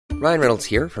Ryan Reynolds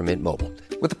here from Mint Mobile.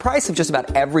 With the price of just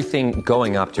about everything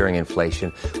going up during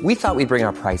inflation, we thought we'd bring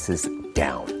our prices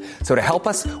down. So to help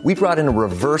us, we brought in a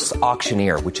reverse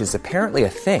auctioneer, which is apparently a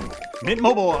thing. Mint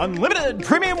Mobile Unlimited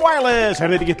Premium Wireless. How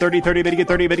to get 30, 30, bit to get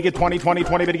 30, bit to get 20, 20,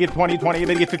 20, bit to get 20, 20,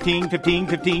 bit to get 15, 15,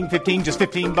 15, 15, just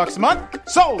 $15 a month?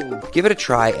 Sold! Give it a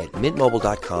try at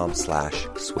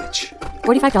mintmobile.com/switch.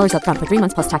 $45 up front for 3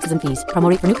 months plus taxes and fees. Promo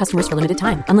rate for new customers for limited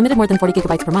time. Unlimited more than 40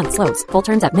 gigabytes per month. Slows full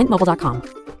terms at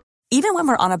mintmobile.com. Even when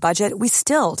we're on a budget, we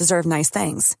still deserve nice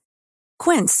things.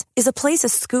 Quince is a place to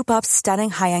scoop up stunning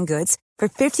high-end goods for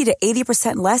 50 to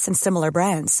 80% less than similar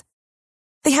brands.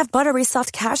 They have buttery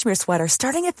soft cashmere sweaters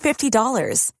starting at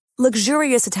 $50,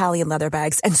 luxurious Italian leather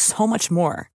bags, and so much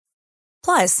more.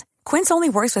 Plus, Quince only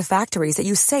works with factories that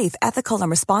use safe, ethical, and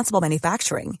responsible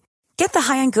manufacturing. Get the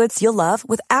high-end goods you'll love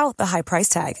without the high price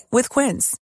tag with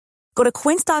Quince. Go to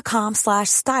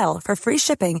quince.com/style for free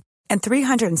shipping and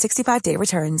 365-day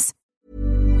returns.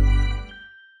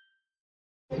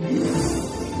 In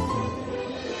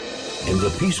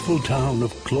the peaceful town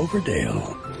of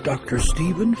Cloverdale, Dr.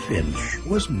 Stephen Finch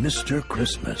was Mr.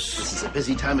 Christmas. This is a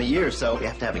busy time of year, so we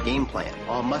have to have a game plan.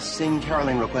 All must-sing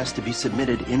caroling requests to be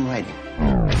submitted in writing.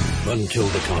 Until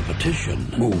the competition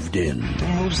moved in.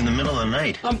 Who moves in the middle of the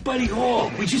night? I'm Buddy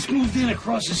Hall. We just moved in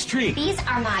across the street. These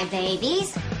are my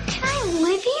babies. Can I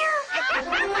live here?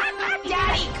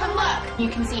 Daddy, come look. You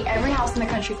can see every house in the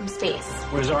country from space.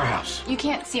 Where's our house? You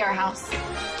can't see our house.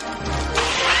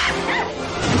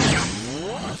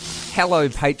 Hello,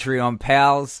 Patreon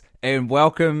pals, and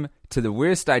welcome to the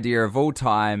worst idea of all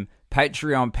time,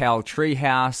 Patreon Pal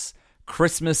Treehouse,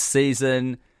 Christmas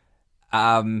Season,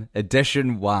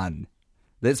 Edition 1.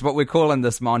 That's what we're calling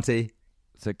this, Monty.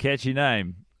 It's a catchy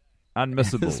name.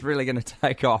 Unmissable. It's really going to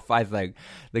take off, I think.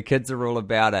 The kids are all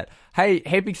about it. Hey,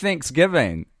 happy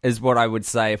Thanksgiving is what I would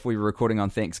say if we were recording on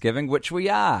Thanksgiving, which we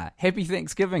are. Happy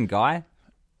Thanksgiving, Guy.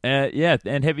 Yeah,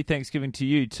 and happy Thanksgiving to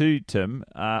you too, Tim.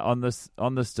 On this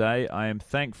day, I am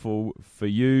thankful for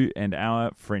you and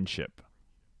our friendship.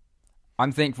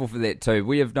 I'm thankful for that too.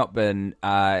 We have not been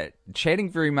chatting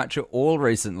very much at all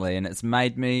recently, and it's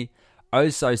made me oh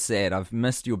so sad. I've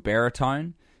missed your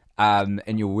baritone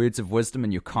and your words of wisdom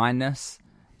and your kindness,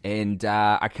 and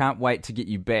I can't wait to get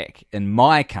you back in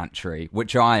my country,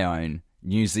 which I own,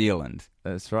 New Zealand.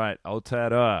 That's right,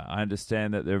 Aotearoa. I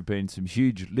understand that there have been some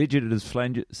huge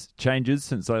legislative changes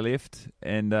since I left,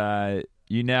 and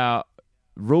you now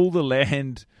rule the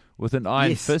land with an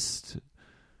iron fist.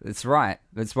 That's right.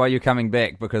 That's why you're coming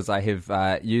back, because I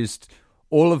have used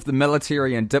all of the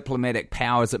military and diplomatic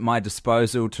powers at my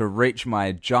disposal to reach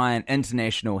my giant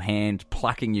international hand,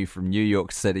 plucking you from New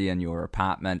York City in your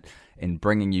apartment and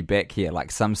bringing you back here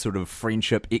like some sort of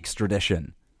friendship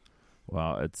extradition.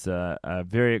 Well, it's a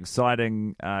very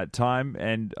exciting time,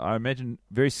 and I imagine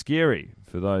very scary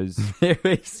for those.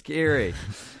 Very scary.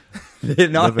 They're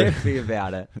not happy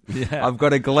about it. Yeah. I've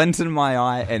got a glint in my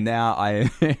eye, and now I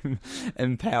am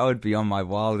empowered beyond my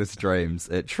wildest dreams.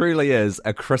 It truly is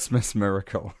a Christmas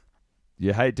miracle.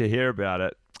 You hate to hear about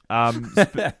it.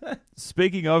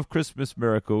 Speaking of Christmas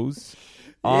miracles,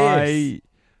 yes.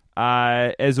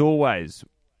 I, as always,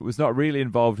 was not really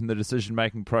involved in the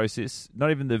decision-making process,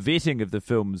 not even the vetting of the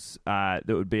films that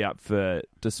would be up for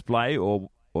display or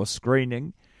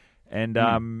screening. And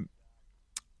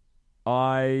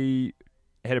I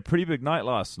had a pretty big night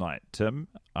last night, Tim.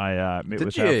 I met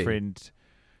with our friend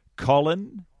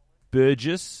Colin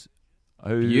Burgess.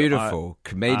 Who beautiful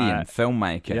comedian,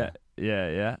 filmmaker.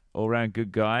 Yeah. All-round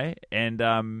good guy.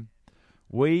 And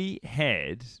we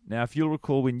had, now if you'll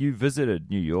recall when you visited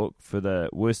New York for the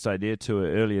Worst Idea tour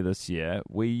earlier this year,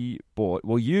 we bought,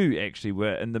 well, you actually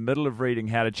were in the middle of reading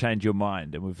How to Change Your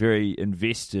Mind and were very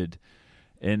invested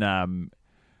in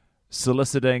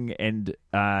soliciting and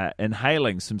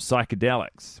inhaling some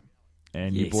psychedelics.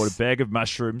 And you bought a bag of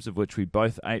mushrooms, of which we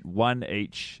both ate one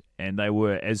each, and they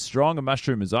were as strong a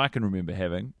mushroom as I can remember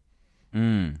having.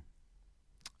 And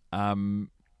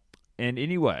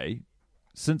anyway,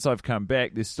 since I've come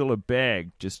back, there's still a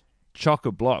bag just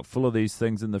chock-a-block full of these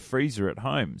things in the freezer at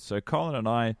home. So Colin and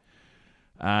I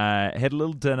had a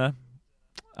little dinner.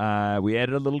 We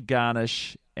added a little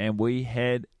garnish, and we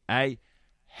had a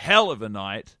hell of a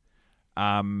night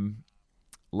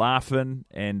laughing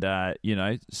and,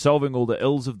 solving all the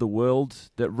ills of the world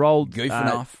that rolled goofing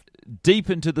off deep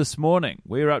into this morning.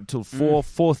 We were up till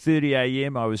 4:30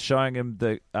 a.m. I was showing him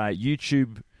the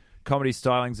YouTube comedy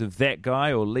stylings of That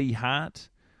Guy, or Lee Hart,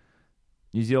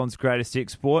 New Zealand's greatest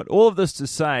export. All of this to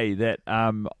say that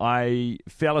I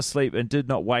fell asleep and did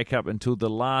not wake up until the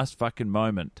last fucking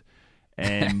moment.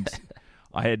 And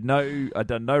I'd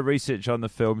done no research on the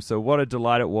film, so what a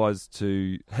delight it was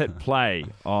to hit play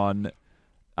on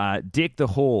Deck the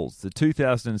Halls, the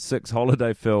 2006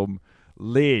 holiday film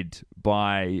led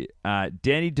by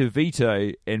Danny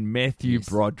DeVito and Matthew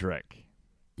Broderick.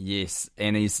 Yes,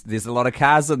 and there's a lot of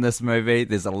cars in this movie.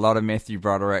 There's a lot of Matthew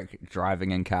Broderick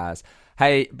driving in cars.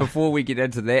 Hey, before we get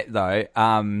into that, though,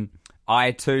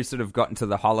 I too sort of got into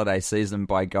the holiday season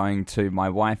by going to my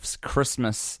wife's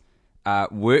Christmas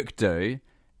work do,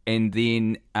 and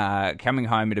then coming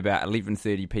home at about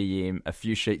 11:30 p.m, a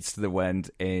few sheets to the wind,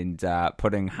 and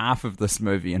putting half of this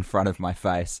movie in front of my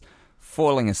face,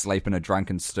 falling asleep in a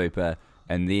drunken stupor,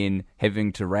 and then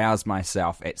having to rouse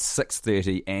myself at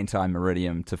 6:30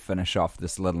 anti-meridium to finish off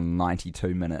this little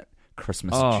 92-minute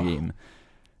Christmas gem.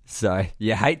 So,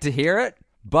 you hate to hear it,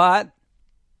 but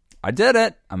I did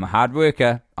it. I'm a hard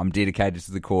worker. I'm dedicated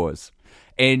to the cause.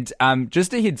 And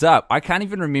just a heads up, I can't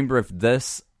even remember if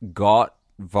this got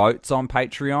votes on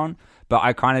Patreon, but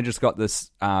I kind of just got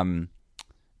this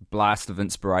blast of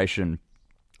inspiration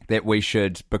that we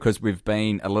should, because we've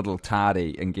been a little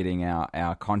tardy in getting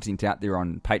our content out there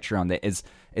on Patreon, that is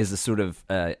a sort of,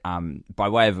 by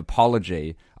way of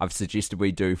apology, I've suggested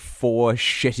we do 4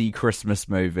 shitty Christmas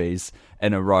movies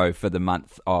in a row for the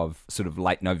month of sort of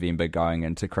late November going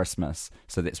into Christmas.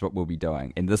 So that's what we'll be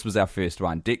doing. And this was our first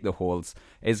one, Deck the Halls,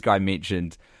 as Guy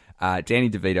mentioned, Danny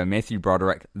DeVito, Matthew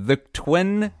Broderick, the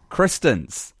twin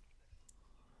Kristens.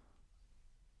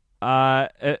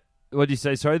 What did you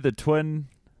say? Sorry, the twin...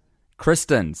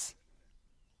 Kristens.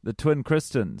 The twin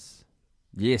Kristens.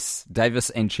 Yes,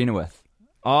 Davis and Chenoweth.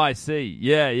 Oh, I see.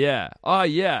 Yeah. Oh,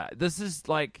 yeah. This is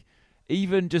like,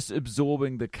 even just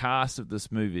absorbing the cast of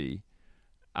this movie,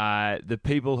 the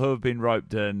people who have been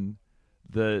roped in,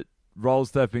 the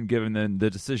roles they've been given, and the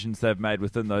decisions they've made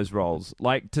within those roles.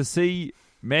 Like, to see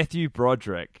Matthew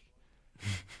Broderick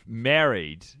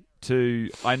married to,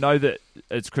 I know that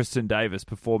it's Kristen Davis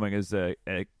performing as a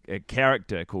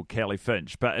character called Kelly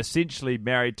Finch, but essentially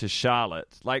married to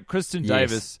Charlotte. Like, Kristen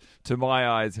Davis, to my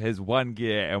eyes, has one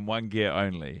gear and one gear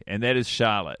only, and that is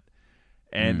Charlotte.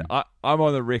 And I'm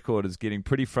on the record as getting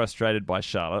pretty frustrated by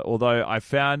Charlotte, although I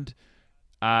found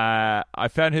her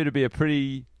to be a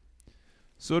pretty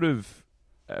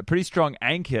strong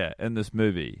anchor in this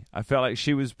movie. I felt like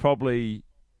she was probably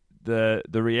the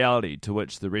reality to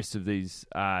which the rest of these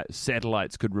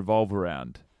satellites could revolve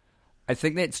around. I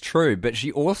think that's true, but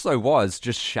she also was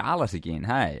just Charlotte again,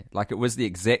 hey? Like, it was the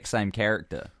exact same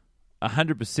character.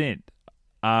 100%.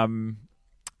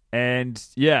 And,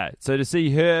 yeah, so to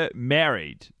see her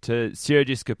married to Sarah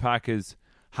Jessica Parker's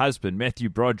husband, Matthew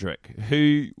Broderick,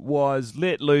 who was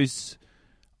let loose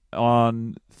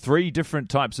on 3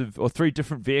 different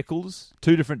vehicles,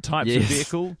 2 different types of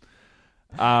vehicle.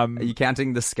 Are you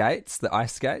counting the skates, the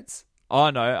ice skates?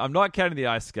 Oh, no, I'm not counting the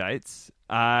ice skates.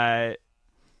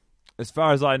 As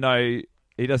far as I know,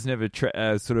 he doesn't have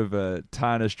a sort of a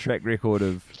tarnished track record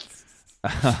of...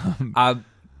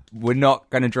 We're not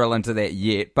going to drill into that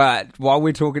yet, but while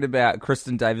we're talking about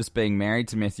Kristen Davis being married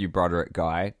to Matthew Broderick,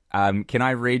 Guy, can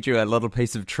I read you a little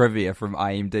piece of trivia from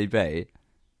IMDb?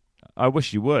 I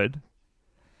wish you would.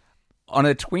 On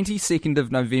a 22nd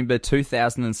of November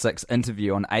 2006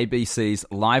 interview on ABC's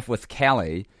Live with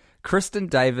Kelly, Kristen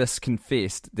Davis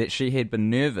confessed that she had been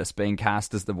nervous being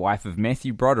cast as the wife of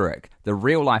Matthew Broderick, the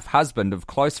real-life husband of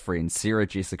close friend Sarah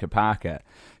Jessica Parker.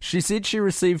 She said she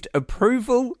received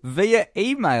approval via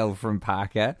email from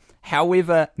Parker,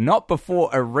 however, not before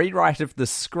a rewrite of the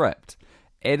script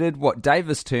added what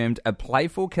Davis termed a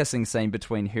playful kissing scene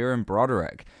between her and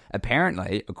Broderick.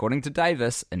 Apparently, according to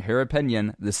Davis, in her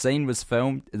opinion, the scene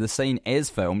as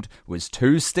filmed was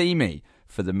too steamy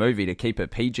for the movie to keep a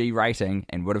PG rating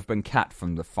and would have been cut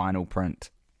from the final print.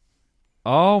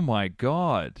 Oh my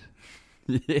God.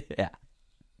 Yeah.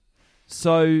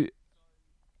 So,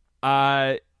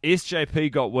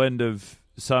 SJP got wind of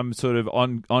some sort of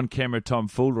on-camera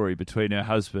tomfoolery between her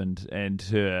husband and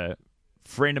her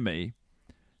frenemy.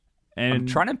 And I'm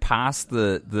trying to pass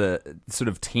the sort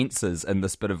of tenses in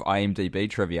this bit of IMDb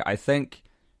trivia. I think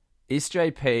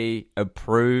SJP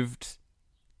approved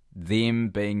them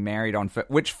being married on...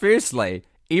 Which, firstly,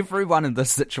 everyone in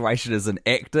this situation is an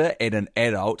actor and an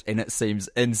adult, and it seems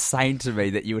insane to me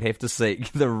that you would have to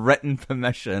seek the written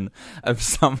permission of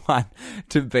someone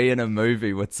to be in a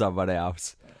movie with someone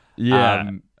else. Yeah.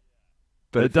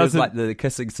 But it feels like the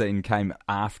kissing scene came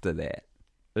after that.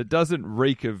 It doesn't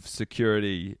reek of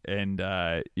security and,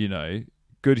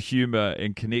 good humor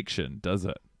and connection, does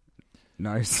it?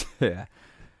 No, sir.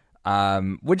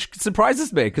 Which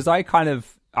surprises me, because I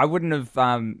wouldn't have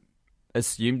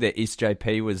assumed that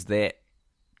SJP was that,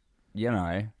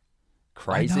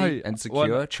 crazy,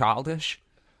 insecure, childish.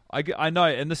 I know,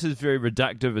 and this is very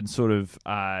reductive and sort of,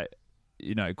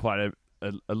 quite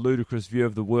a ludicrous view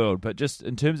of the world. But just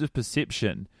in terms of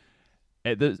perception,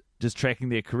 just tracking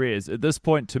their careers, at this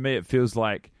point, to me, it feels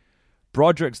like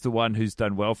Broderick's the one who's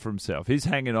done well for himself. He's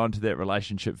hanging on to that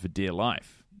relationship for dear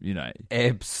life.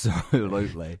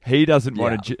 Absolutely. He doesn't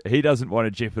want to. He doesn't want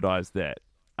to jeopardize that.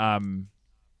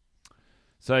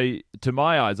 So to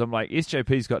my eyes, I'm like,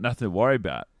 SJP's got nothing to worry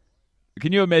about.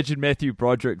 Can you imagine Matthew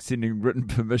Broderick sending written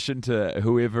permission to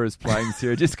whoever is playing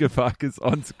Sarah Jessica Parker's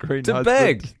on-screen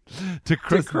husband? To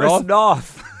Chris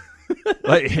Noth.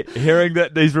 Like hearing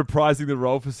that he's reprising the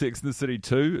role for Sex and the City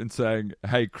 2 and saying,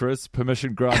 "Hey Chris,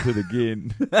 permission granted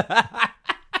again."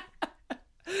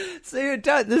 See,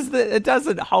 it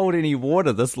doesn't hold any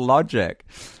water, this logic,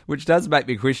 which does make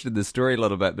me question the story a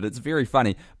little bit, but it's very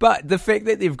funny. But the fact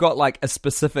that they've got like a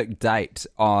specific date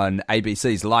on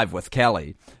ABC's Live with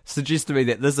Kelly suggests to me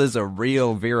that this is a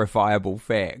real verifiable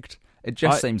fact. It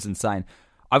just seems insane.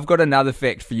 I've got another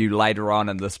fact for you later on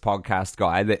in this podcast,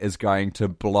 Guy, that is going to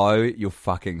blow your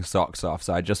fucking socks off.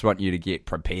 So I just want you to get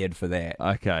prepared for that.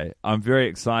 Okay, I'm very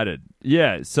excited.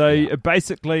 Yeah, so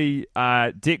basically,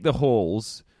 Deck the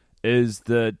Halls is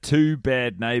the Two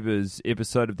Bad Neighbors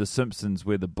episode of The Simpsons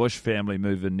where the Bush family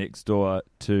move in next door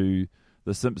to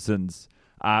The Simpsons,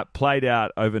 played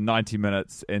out over 90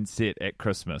 minutes and set at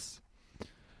Christmas.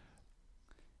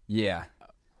 Yeah.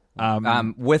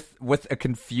 With a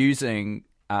confusing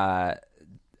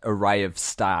array of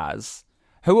stars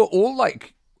who are all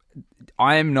like,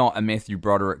 I am not a Matthew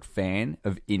Broderick fan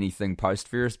of anything post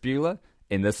Ferris Bueller,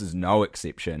 and this is no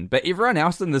exception. But everyone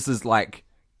else in this is like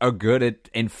a good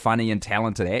and funny and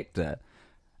talented actor.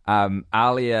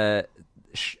 Alia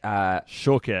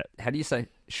Shawkat. How do you say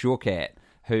Shawkat?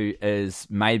 Who is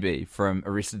maybe from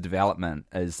Arrested Development,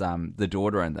 is the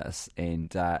daughter in this,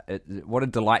 and what a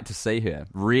delight to see her.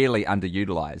 Really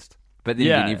underutilized. But then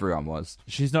again, everyone was.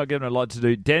 She's not given a lot to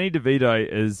do. Danny DeVito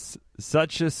is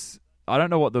such a... I don't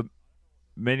know what the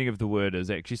meaning of the word is,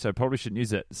 actually, so I probably shouldn't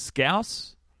use it.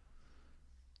 Scouse?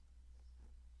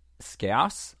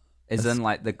 Scouse? As in,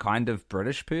 like, the kind of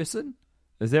British person?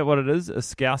 Is that what it is? A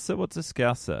Scouser? What's a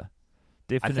Scouser?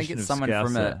 Definition I think it's of someone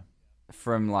Scouser.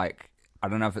 from, like... I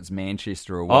don't know if it's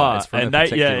Manchester or what. It's from a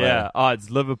particular... Yeah. Oh,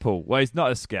 it's Liverpool. Well, he's not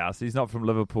a Scouse. He's not from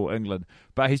Liverpool, England.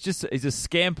 But he's a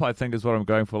scamp, I think, is what I'm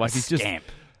going for. Like, he's scamp.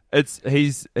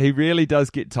 He really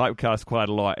does get typecast quite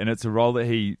a lot, and it's a role that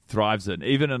he thrives in.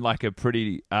 Even in, like, a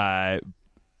pretty,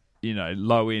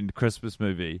 low-end Christmas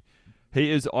movie.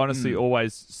 He is honestly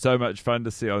always so much fun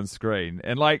to see on screen.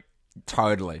 And, like...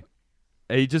 Totally.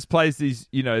 He just plays these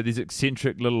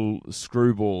eccentric little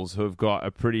screwballs who have got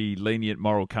a pretty lenient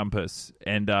moral compass.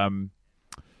 And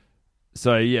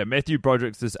Matthew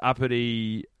Broderick's this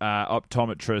uppity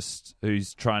optometrist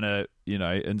who's trying to,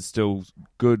 instill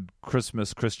good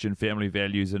Christmas Christian family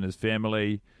values in his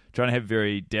family, trying to have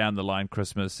very down-the-line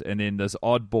Christmas. And then this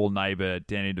oddball neighbor,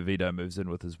 Danny DeVito, moves in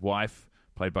with his wife,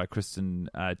 played by Kristen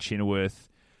Chenoweth,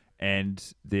 and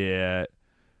they're...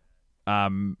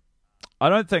 I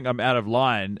don't think I'm out of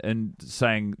line in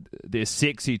saying they're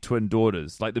sexy twin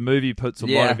daughters. Like, the movie puts a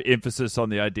lot of emphasis on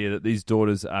the idea that these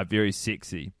daughters are very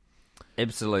sexy.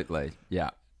 Absolutely, yeah.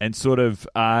 And sort of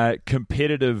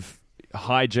competitive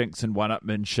hijinks and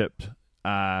one-upmanship.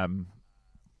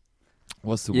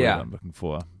 What's the word I'm looking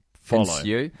for?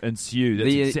 Ensue.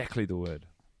 That's exactly the word.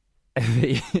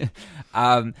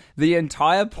 The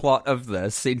entire plot of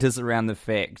this centers around the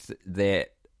fact that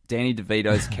Danny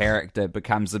DeVito's character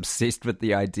becomes obsessed with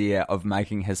the idea of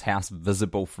making his house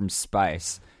visible from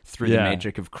space through the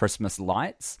magic of Christmas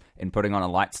lights and putting on a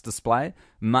lights display,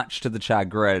 much to the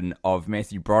chagrin of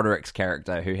Matthew Broderick's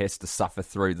character, who has to suffer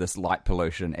through this light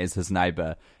pollution as his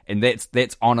neighbor. And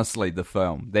that's honestly the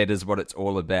film. That is what it's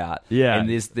all about. Yeah. And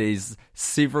there's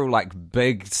several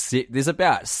there's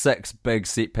about 6 big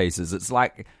set pieces. It's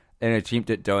like an attempt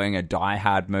at doing a Die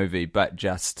Hard movie, but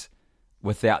just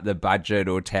without the budget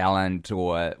or talent,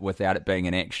 or without it being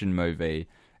an action movie.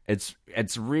 It's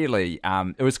really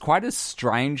it was quite a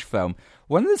strange film.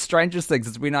 One of the strangest things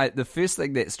is the first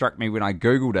thing that struck me when I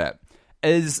googled it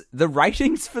is the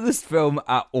ratings for this film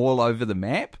are all over the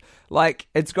map. Like,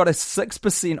 it's got a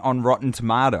 6% on Rotten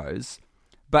Tomatoes,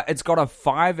 but it's got a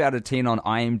 5 out of 10 on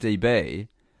IMDb.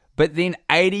 But then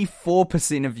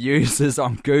 84% of users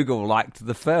on Google liked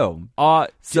the film.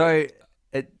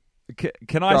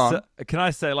 Can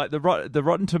I say like the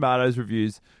Rotten Tomatoes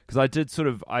reviews,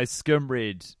 because I skim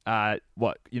read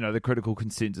what the critical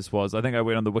consensus was. I think I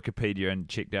went on the Wikipedia and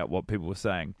checked out what people were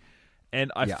saying, and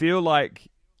I feel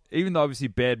like even though obviously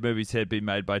bad movies had been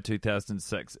made by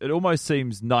 2006, it almost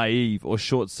seems naive or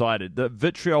short-sighted. The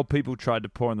vitriol people tried to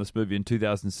pour on this movie in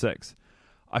 2006,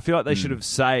 I feel like they should have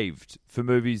saved for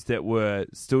movies that were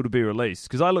still to be released.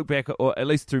 Because I look back, or at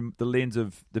least through the lens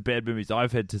of the bad movies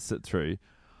I've had to sit through,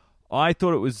 I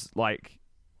thought it was like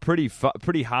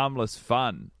pretty harmless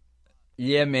fun.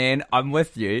 Yeah, man, I'm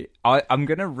with you. I'm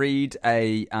going to read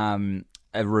a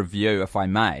review, if I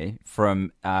may,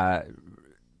 from Ebert's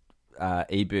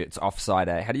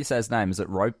Offsider. How do you say his name? Is it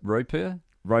Roper?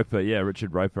 Roper, yeah,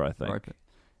 Richard Roper, I think. Roper.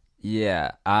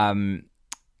 Yeah.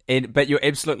 But you're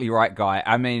absolutely right, Guy.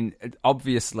 I mean,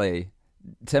 obviously,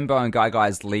 Timbo and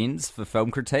Guy's lens for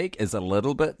film critique is a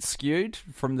little bit skewed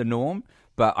from the norm,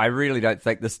 but I really don't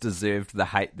think this deserved the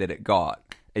hate that it got,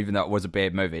 even though it was a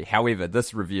bad movie. However,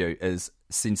 this review is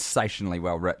sensationally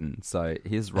well written. So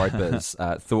here's Roper's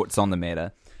thoughts on the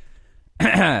matter.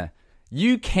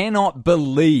 You cannot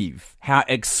believe how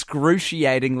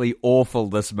excruciatingly awful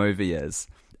this movie is.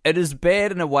 It is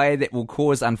bad in a way that will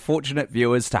cause unfortunate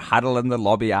viewers to huddle in the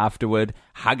lobby afterward,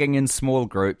 hugging in small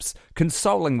groups,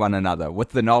 consoling one another with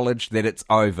the knowledge that it's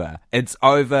over. It's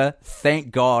over.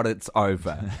 Thank God it's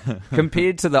over.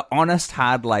 Compared to the honest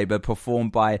hard labor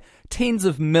performed by tens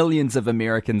of millions of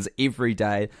Americans every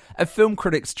day, a film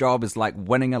critic's job is like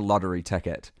winning a lottery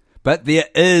ticket. But there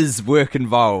is work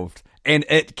involved, and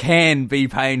it can be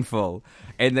painful.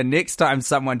 And the next time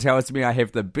someone tells me I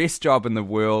have the best job in the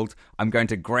world, I'm going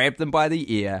to grab them by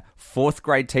the ear, fourth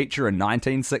grade teacher in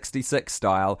 1966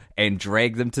 style, and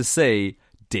drag them to see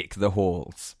Deck the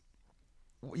Halls.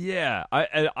 Yeah,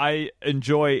 I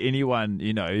enjoy anyone,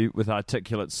 with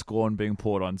articulate scorn being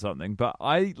poured on something, but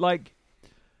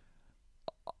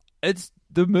it's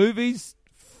the movie's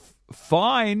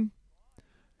fine.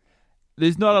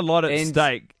 There's not a lot at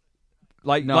stake.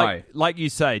 Like you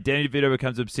say, Danny DeVito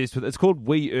becomes obsessed with. It's called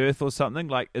We Earth or something.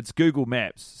 Like it's Google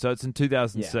Maps. So it's in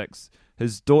 2006. Yeah.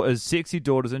 His sexy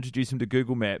daughters introduce him to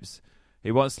Google Maps.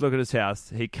 He wants to look at his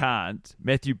house. He can't.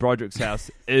 Matthew Broderick's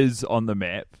house is on the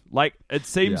map. Like it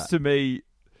seems to me,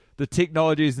 the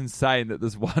technology is insane that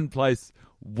this one place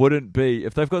wouldn't be.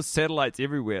 If they've got satellites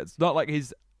everywhere, it's not like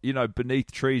he's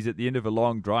beneath trees at the end of a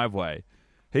long driveway.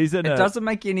 It doesn't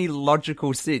make any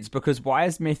logical sense, because why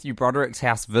is Matthew Broderick's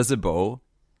house visible?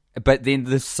 But then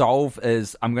the solve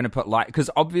is, I'm going to put light, because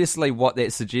obviously what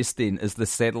that suggests then is the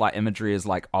satellite imagery is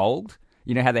like old.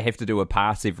 You know how they have to do a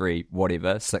pass every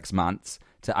 6 months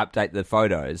to update the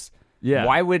photos? Yeah.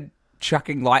 Why would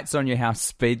chucking lights on your house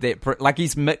speed that? Like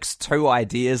he's mixed two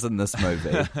ideas in this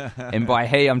movie. And by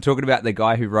he, I'm talking about the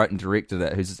guy who wrote and directed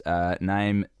it, whose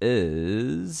name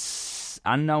is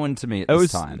unknown to me at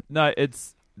this time. No,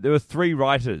 there were three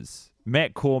writers,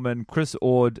 Matt Corman, Chris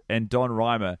Ord, and Don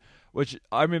Reimer, which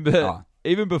I remember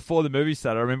even before the movie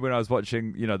started. I remember when I was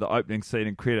watching, the opening scene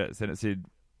and credits, and it said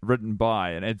written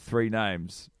by and had three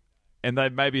names. And they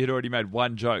maybe had already made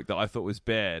one joke that I thought was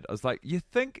bad. I was like, you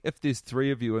think if there's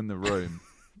three of you in the room,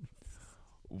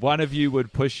 one of you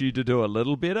would push you to do a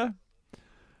little better?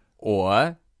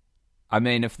 Or, I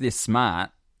mean, if they're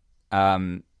smart,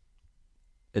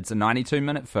 it's a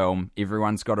 92-minute film.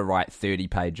 Everyone's got to write 30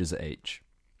 pages each.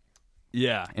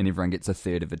 Yeah. And everyone gets a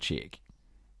third of a check.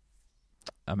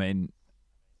 I mean,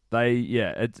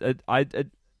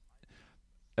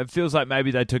 it feels like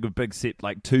maybe they took a big set,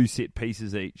 like 2 set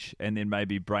pieces each, and then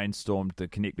maybe brainstormed the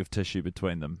connective tissue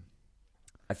between them.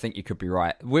 I think you could be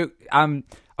right. I'll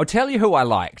tell you who I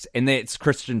liked, and that's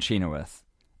Kristen Chenoweth.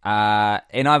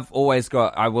 And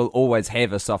I will always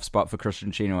have a soft spot for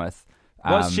Kristen Chenoweth.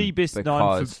 What's she best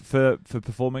known for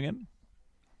performing in?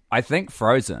 I think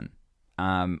Frozen.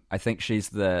 I think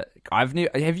she's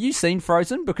have you seen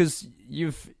Frozen? Because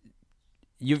you've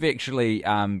actually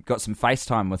got some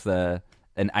FaceTime with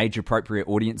an age-appropriate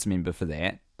audience member for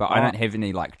that, but I don't have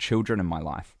any children in my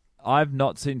life. I've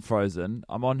not seen Frozen.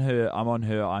 I'm on her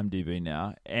IMDb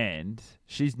now, and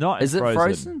she's not. Is in it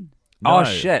Frozen? No. Oh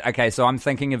shit! Okay, so I'm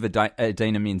thinking of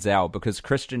Idina Menzel, because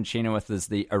Kristen Chenoweth is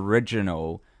the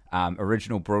original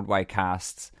Broadway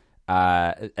cast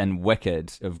in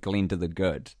Wicked of Glenda the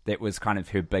Good. That was kind of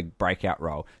her big breakout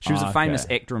role. She was a famous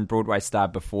actor and Broadway star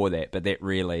before that, but that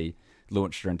really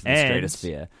launched her into the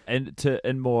stratosphere. And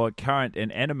in more current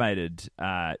and animated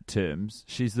terms,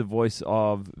 she's the voice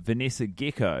of Vanessa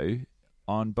Gecko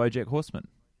on BoJack Horseman.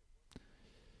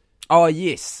 Oh,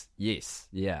 yes,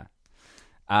 yeah.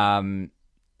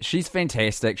 She's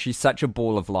fantastic. She's such a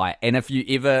ball of light. And if you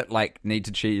ever need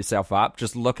to cheer yourself up,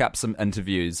 just look up some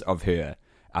interviews of her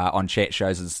on chat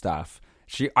shows and stuff.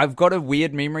 I've got a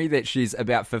weird memory that she's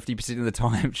about 50% of the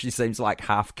time she seems like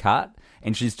half cut,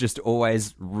 and she's just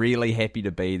always really happy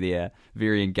to be there,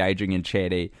 very engaging and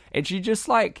chatty. And she just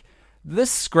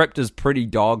this script is pretty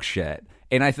dog shit.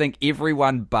 And I think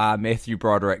everyone bar Matthew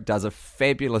Broderick does a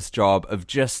fabulous job of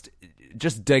just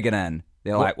digging in.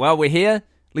 They're like, well, we're here,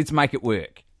 let's make it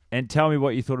work. And tell me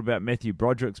what you thought about Matthew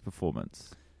Broderick's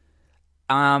performance.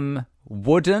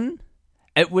 Wooden.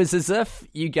 It was as if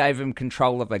you gave him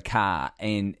control of a car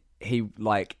and he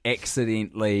like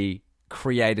accidentally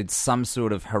created some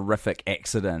sort of horrific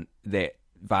accident that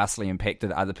vastly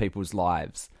impacted other people's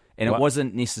lives. And it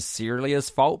wasn't necessarily his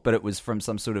fault, but it was from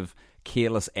some sort of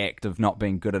careless act of not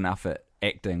being good enough at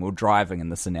acting or driving in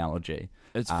this analogy.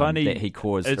 It's funny that he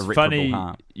caused it's irreparable funny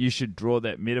harm. You should draw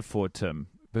that metaphor, Tim,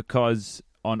 because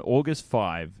on August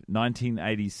 5,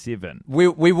 1987...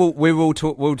 We'll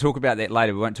talk about that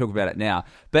later. We won't talk about it now.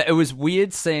 But it was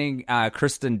weird seeing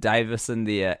Kristen Davis in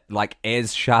there, like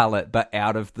as Charlotte, but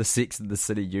out of the Sex and the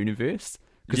City universe.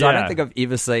 Because I don't think I've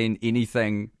ever seen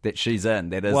anything that she's in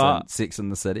that isn't Sex and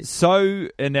the City. So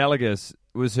analogous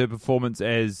was her performance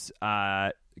as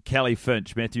Kelly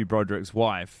Finch, Matthew Broderick's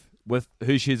wife, with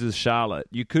who she is as Charlotte.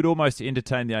 You could almost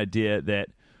entertain the idea that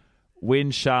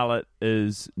when Charlotte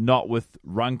is not with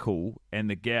Runkle and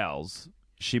the gals,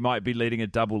 she might be leading a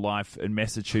double life in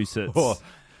Massachusetts. Oh,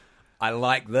 I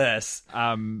like this.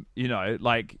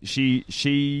 Like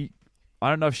she I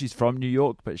don't know if she's from New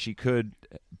York, but she could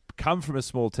come from a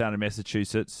small town in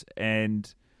Massachusetts,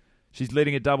 and she's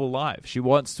leading a double life. She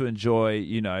wants to enjoy,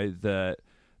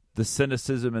 the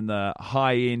cynicism and the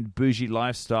high-end bougie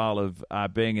lifestyle of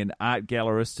being an art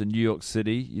gallerist in New York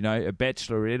City, a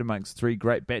bachelorette amongst three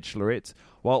great bachelorettes,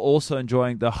 while also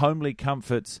enjoying the homely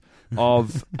comforts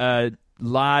of a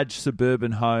large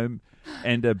suburban home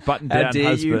and a button-down husband.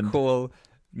 How dare you call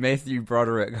Matthew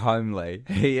Broderick homely?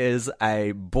 He is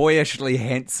a boyishly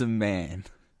handsome man.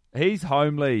 He's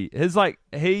homely. It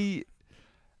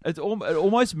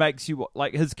almost makes you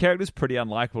like his character's pretty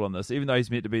unlikable in this, even though he's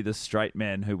meant to be this straight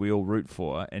man who we all root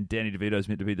for, and Danny DeVito's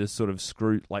meant to be this sort of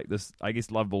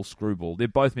lovable screwball. They're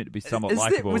both meant to be somewhat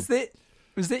likable. Was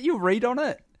that your read on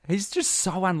it? He's just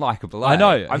so unlikable. I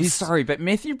know. I'm sorry, but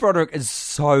Matthew Broderick is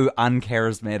so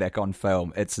uncharismatic on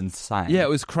film. It's insane. Yeah, it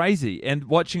was crazy. And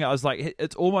watching it, I was like,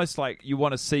 it's almost like you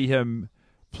want to see him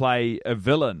play a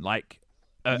villain, like.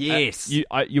 Yes.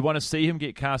 You want to see him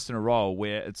get cast in a role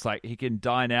where it's like he can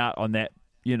dine out on that,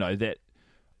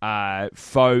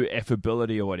 faux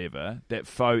affability or whatever, that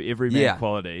faux everyman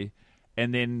quality,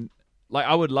 and then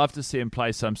I would love to see him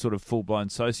play some sort of full-blown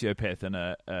sociopath in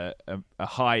a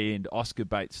high-end Oscar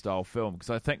Bates style film,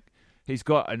 because I think he's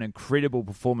got an incredible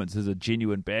performance as a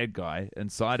genuine bad guy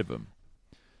inside of him.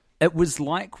 It was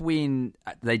like when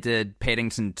they did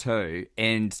Paddington 2,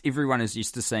 and everyone is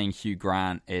used to seeing Hugh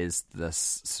Grant as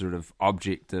this sort of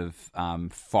object of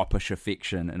foppish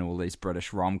affection in all these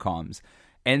British rom-coms.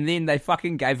 And then they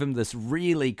fucking gave him this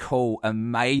really cool,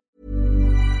 amazing...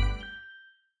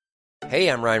 Hey,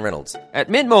 I'm Ryan Reynolds. At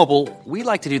Mint Mobile, we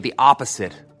like to do the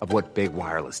opposite of what Big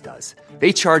Wireless does.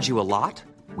 They charge you a lot.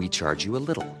 We charge you a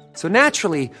little. So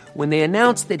naturally, when they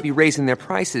announced they'd be raising their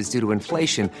prices due to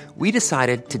inflation, we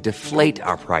decided to deflate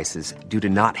our prices due to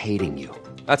not hating you.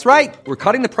 That's right. We're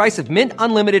cutting the price of Mint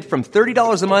Unlimited from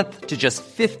 $30 a month to just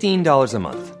 $15 a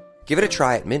month. Give it a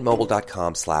try at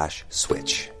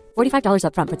mintmobile.com/switch. $45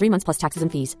 up front for 3 months plus taxes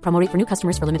and fees. Promo rate for new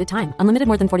customers for limited time. Unlimited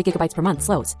more than 40 gigabytes per month.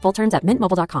 Slows full terms at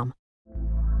mintmobile.com.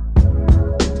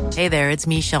 Hey there, it's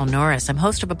Michelle Norris. I'm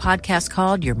host of a podcast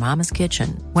called Your Mama's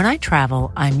Kitchen. When I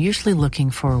travel, I'm usually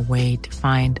looking for a way to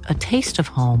find a taste of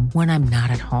home when I'm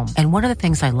not at home. And one of the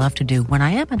things I love to do when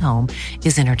I am at home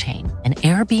is entertain. And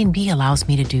Airbnb allows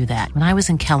me to do that. When I was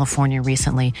in California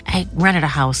recently, I rented a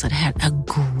house that had a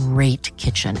great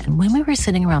kitchen. And when we were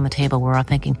sitting around the table, we were all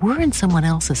thinking, we're in someone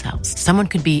else's house. Someone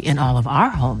could be in all of our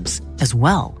homes as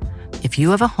well. If you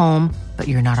have a home, but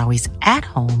you're not always at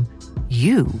home,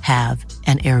 you have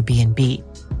an Airbnb.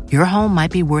 Your home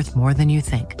might be worth more than you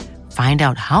think. Find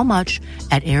out how much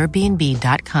at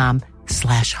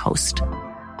airbnb.com/host.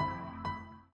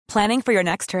 Planning for your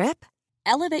next trip?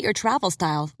 Elevate your travel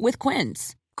style with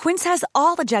Quince. Quince has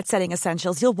all the jet-setting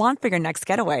essentials you'll want for your next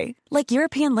getaway, like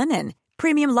European linen,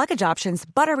 premium luggage options,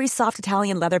 buttery soft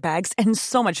Italian leather bags, and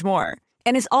so much more.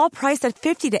 And is all priced at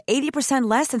 50 to 80%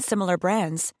 less than similar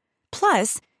brands.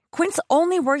 Plus, Quince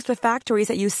only works with factories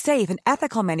that use safe and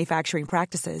ethical manufacturing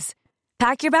practices.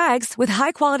 Pack your bags with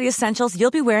high-quality essentials you'll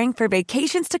be wearing for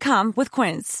vacations to come with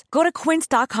Quince. Go to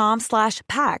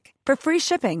quince.com/pack for free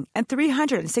shipping and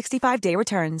 365-day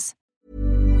returns.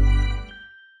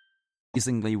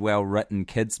 Amazingly well-written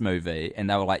kids movie, and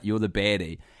they were like, you're the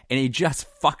baddie. And he just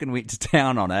fucking went to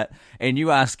town on it. And you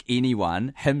ask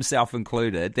anyone, himself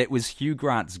included, that was Hugh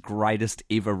Grant's greatest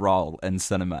ever role in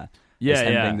cinema. Yeah, as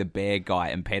him yeah. being the bad guy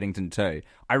in Paddington 2.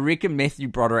 I reckon Matthew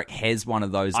Broderick has one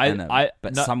of those in him,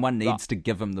 but someone needs to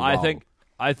give him the role.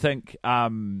 I think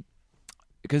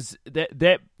because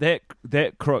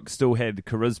that crook still had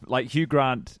charisma. Like Hugh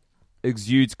Grant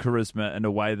exudes charisma in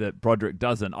a way that Broderick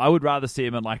doesn't. I would rather see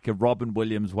him in like a Robin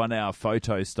Williams 1 hour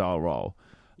photo style role.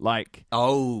 Like,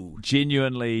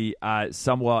 genuinely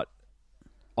somewhat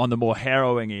on the more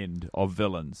harrowing end of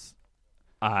villains.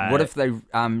 What if they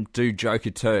do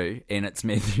Joker 2 and it's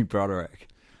Matthew Broderick?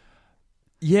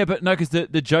 Yeah, but no, because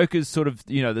the Joker's sort of,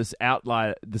 this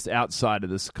outlier, this outsider,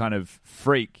 this kind of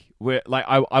freak. Where like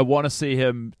I want to see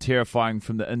him terrifying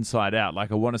from the inside out.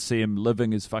 Like I want to see him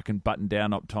living his fucking button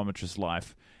down optometrist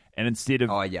life. And instead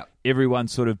of everyone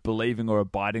sort of believing or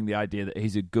abiding the idea that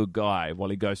he's a good guy while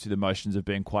he goes through the motions of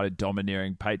being quite a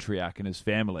domineering patriarch in his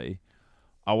family,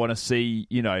 I want to see,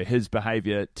 his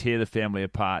behavior tear the family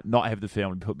apart, not have the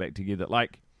family put back together.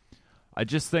 Like, I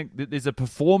just think that there's a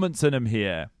performance in him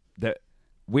here that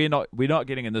we're not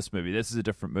getting in this movie. This is a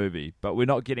different movie, but we're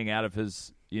not getting out of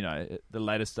his, the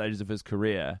later stages of his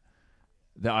career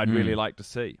that I'd really like to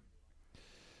see.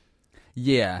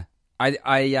 Yeah.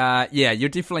 Yeah, you're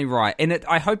definitely right. And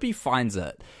I hope he finds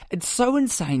it. It's so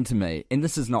insane to me, and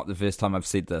this is not the first time I've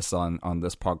said this on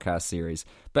this podcast series,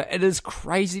 but it is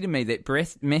crazy to me that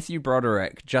Matthew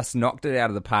Broderick just knocked it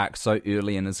out of the park so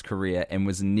early in his career and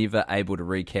was never able to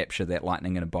recapture that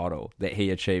lightning in a bottle that he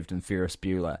achieved in Ferris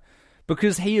Bueller.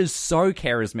 Because he is so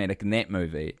charismatic in that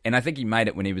movie, and I think he made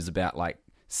it when he was about,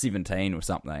 17 or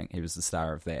something. He was the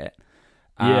star of that.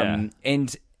 Yeah.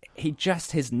 And he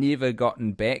just has never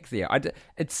gotten back there. I don't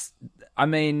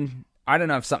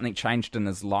know if something changed in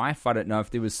his life. I don't know if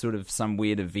there was sort of some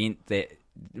weird event that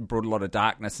brought a lot of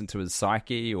darkness into his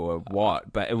psyche or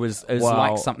what, but it was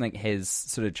like something has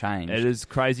sort of changed. It is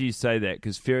crazy you say that,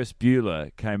 because Ferris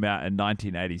Bueller came out in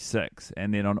 1986,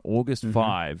 and then on August 5,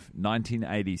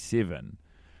 1987...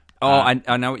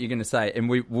 I know what you're going to say, and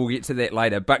we'll get to that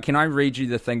later, but can I read you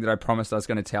the thing that I promised I was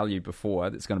going to tell you before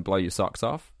that's going to blow your socks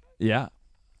off? Yeah.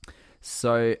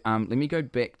 So let me go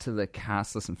back to the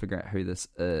cast list and figure out who this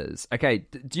is. Okay,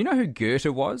 do you know who Goethe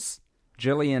was?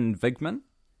 Gillian Vigman?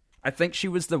 I think she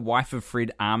was the wife of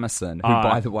Fred Armisen, who,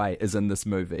 by the way, is in this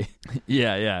movie.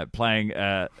 Yeah, playing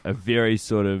a very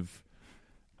sort of,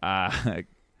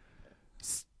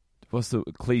 what's the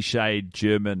cliched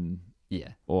German?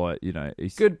 Yeah. Or,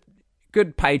 he's...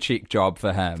 Good paycheck job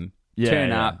for him.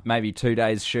 Turn up, maybe 2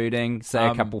 days shooting, say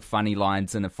a couple funny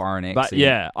lines in a foreign accent. But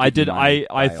yeah, I did. I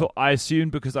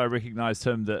assumed, because I recognised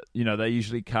him, that they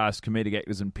usually cast comedic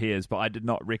actors in pairs, but I did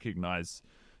not recognise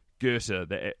Goethe,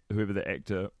 whoever the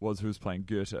actor was who was playing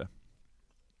Goethe.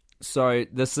 So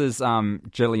this is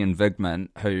Gillian Vigman,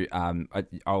 who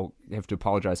I'll have to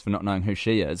apologise for not knowing who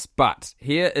she is. But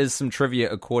here is some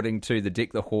trivia according to the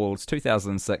Deck the Halls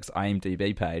 2006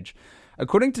 IMDb page.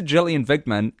 According to Gillian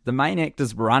Vigman, the main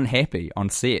actors were unhappy on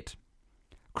set.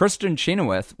 Kristen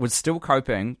Chenoweth was still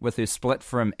coping with her split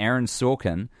from Aaron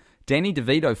Sorkin. Danny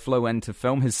DeVito flew in to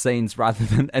film his scenes rather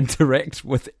than interact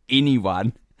with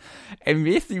anyone. And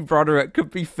Matthew Broderick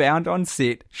could be found on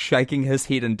set shaking his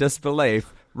head in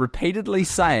disbelief, repeatedly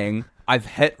saying, "I've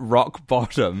hit rock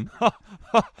bottom."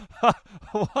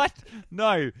 What?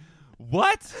 No.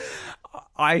 What?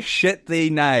 I shit thee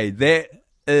nay. That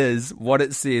is what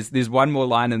it says. There's one more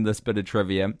line in this bit of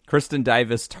trivia. Kristen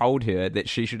Davis told her that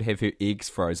she should have her eggs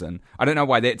frozen. I don't know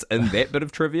why that's in that bit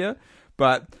of trivia,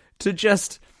 but to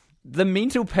just... the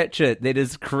mental picture that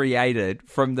is created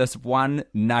from this one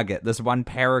nugget, this one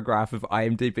paragraph of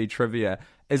IMDb trivia,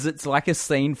 is it's like a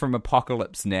scene from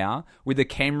Apocalypse Now, where the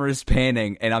camera's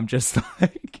panning, and I'm just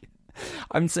like...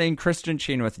 I'm seeing Kristen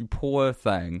Chenoweth, you poor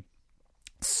thing,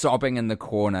 sobbing in the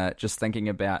corner, just thinking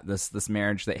about this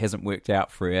marriage that hasn't worked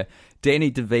out for her.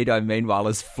 Danny DeVito, meanwhile,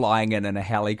 is flying in a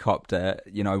helicopter,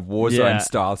 Warzone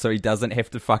style, so he doesn't have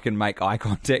to fucking make eye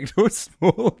contact or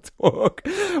small talk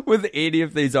with any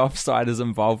of these offsiders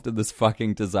involved in this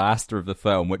fucking disaster of the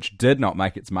film, which did not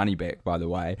make its money back, by the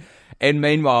way. And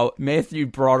meanwhile, Matthew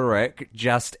Broderick,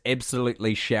 just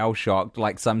absolutely shell-shocked,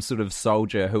 like some sort of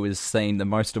soldier who has seen the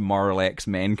most immoral acts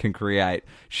man can create,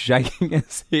 shaking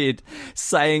his head,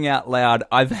 saying out loud,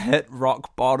 "I've hit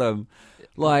rock bottom."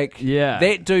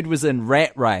 That dude was in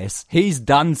Rat Race. He's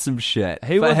done some shit.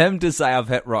 For him to say, "I've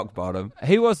hit rock bottom."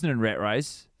 He wasn't in Rat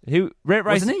Race. Rat Race,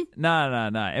 wasn't he? No.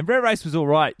 And Rat Race was all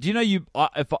right. Do you know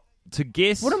to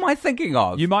guess? What am I thinking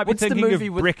of? You might be thinking of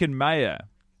Breckin Meyer.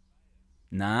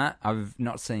 Nah, I've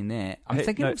not seen that. I'm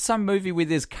thinking of some movie where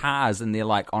there's cars and they're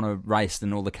like on a race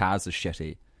and all the cars are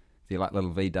shitty. They're like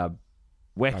little VW.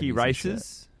 Wacky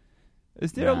Races?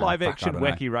 Is there a live I action don't know.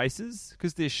 Wacky Races?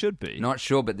 Because there should be. Not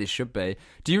sure, but there should be.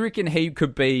 Do you reckon he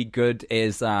could be good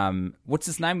as what's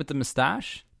his name with the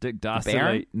moustache? Dick Baron?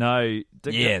 Dastardly. No.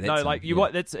 Yeah, that's him, yeah.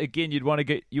 That's again. You want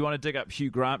to dig up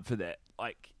Hugh Grant for that.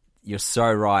 Like, You're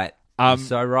so right. You're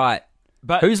so right.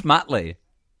 But who's Muttley?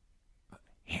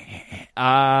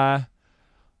 I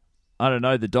don't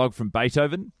know. The dog from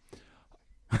Beethoven.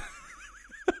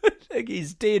 I think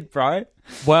he's dead, bro.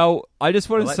 Well, I just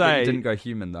want to that say he didn't go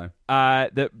human though.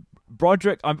 That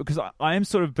Broderick, because I am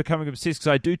sort of becoming obsessed. Because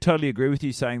I do totally agree with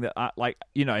you saying that,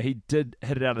 he did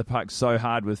hit it out of the park so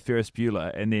hard with Ferris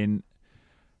Bueller, and then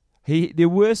there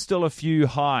were still a few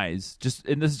highs.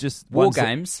 And this is just War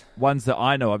Games, ones that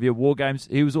I know of. Yeah, War Games.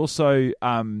 He was also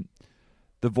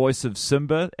the voice of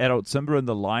Simba, adult Simba, in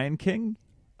The Lion King.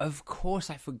 Of course,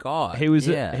 I forgot. He was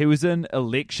in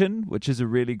Election, which is a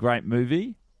really great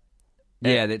movie.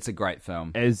 Yeah, that's a great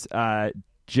film. As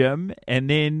Jim, and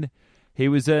then he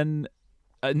was in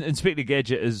Inspector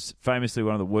Gadget is famously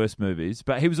one of the worst movies,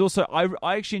 but he was also I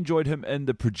actually enjoyed him in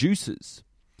The Producers.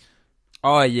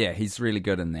 Oh yeah, he's really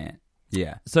good in that.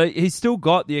 Yeah. So he's still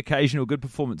got the occasional good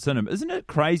performance in him. Isn't it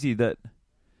crazy that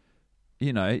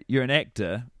you're an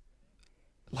actor?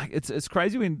 Like it's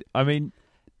crazy when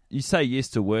you say yes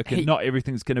to work and not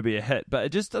everything's going to be a hit, but it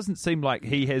just doesn't seem like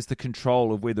he has the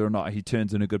control of whether or not he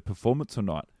turns in a good performance or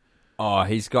not. Oh,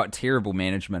 he's got terrible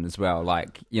management as well.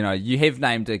 Like, you have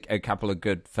named a couple of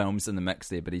good films in the mix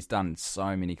there, but he's done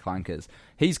so many clunkers.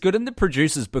 He's good in The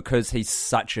Producers because he's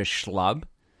such a schlub.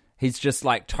 He's just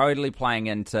like totally playing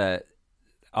into...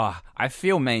 Oh, I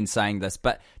feel mean saying this,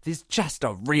 but there's just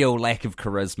a real lack of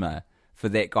charisma for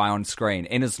that guy on screen.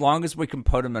 And as long as we can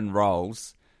put him in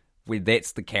roles where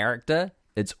that's the character,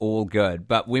 it's all good.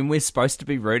 But when we're supposed to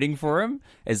be rooting for him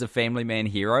as a family man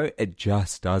hero, it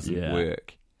just doesn't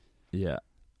work. Yeah.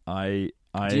 Do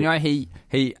you know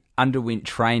he underwent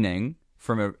training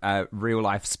from a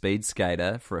real-life speed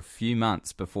skater for a few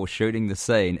months before shooting the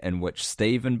scene in which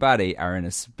Steve and Buddy are in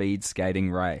a speed skating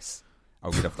race?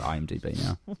 I'll get off the IMDb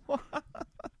now. What?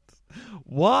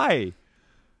 Why?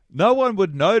 No one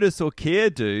would notice or care,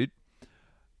 dude.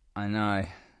 I know.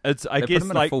 They put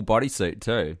him in a full bodysuit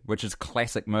too, which is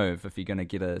classic move if you're going to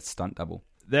get a stunt double.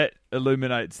 That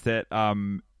illuminates that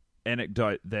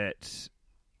anecdote that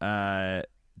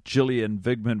Gillian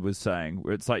Vigman was saying,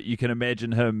 where it's like you can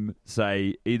imagine him,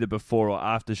 say, either before or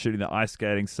after shooting the ice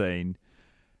skating scene,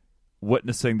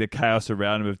 witnessing the chaos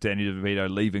around him of Danny DeVito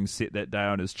leaving set that day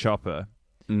on his chopper.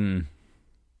 Mm.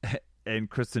 And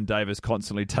Kristen Davis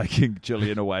constantly taking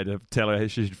Gillian away to tell her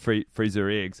she should freeze her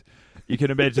eggs. You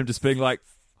can imagine him just being like,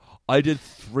 I did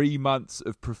 3 months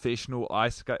of professional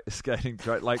ice skating.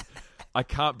 Like, I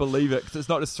can't believe it. 'Cause it's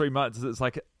not just 3 months. It's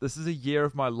like, this is a year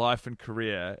of my life and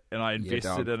career, and I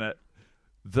invested in it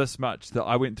this much that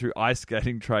I went through ice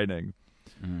skating training.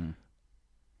 Mm.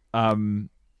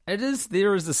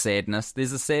 There is a sadness.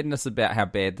 There's a sadness about how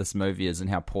bad this movie is and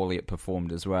how poorly it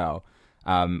performed as well.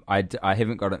 I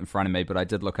haven't got it in front of me, but I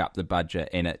did look up the budget,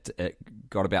 and it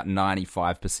got about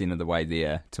 95% of the way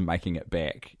there to making it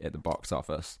back at the box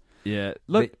office. Yeah,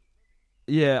 look,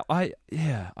 I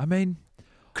mean,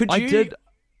 could I you? Did,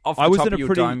 off the I was top in of a your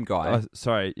pretty dome, guy.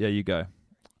 Sorry, yeah, you go.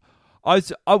 I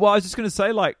was just going to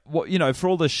say, like, what for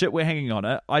all the shit we're hanging on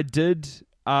it, I did.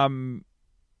 I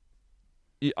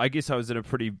guess I was in a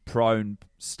pretty prone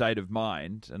state of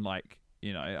mind, and like,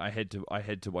 I had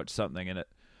to watch something, and it.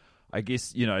 I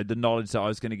guess, the knowledge that I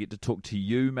was going to get to talk to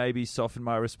you maybe softened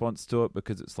my response to it,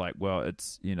 because it's like, well,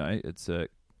 it's, it's a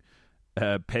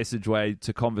passageway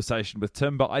to conversation with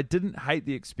Tim, but I didn't hate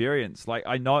the experience. Like,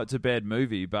 I know it's a bad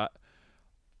movie, but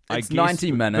it's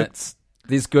 90 minutes.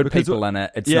 There's good people in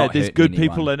it. It's not there's hurting good anyone.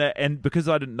 people in it, and because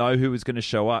I didn't know who was going to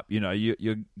show up,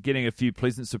 you're getting a few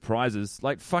pleasant surprises,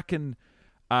 like fucking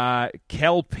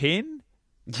Cal Penn.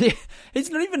 Yeah, he's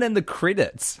not even in the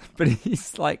credits, but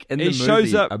he's like in the movie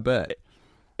shows up a bit.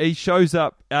 He shows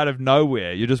up out of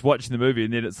nowhere. You're just watching the movie,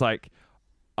 and then it's like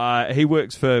he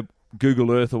works for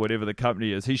Google Earth or whatever the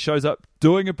company is. He shows up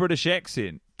doing a British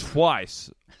accent twice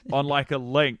on like a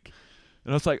link,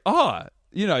 and it's like,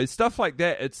 stuff like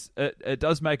that. It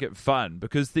does make it fun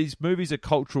because these movies are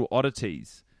cultural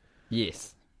oddities.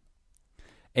 Yes,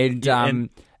 and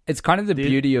it's kind of the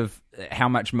beauty of how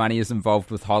much money is involved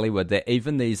with Hollywood, that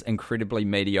even these incredibly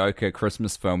mediocre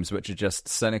Christmas films, which are just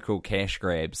cynical cash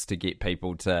grabs to get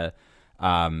people to,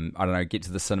 get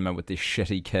to the cinema with their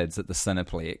shitty kids at the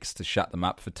Cineplex to shut them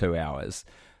up for 2 hours,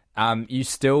 you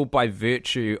still, by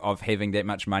virtue of having that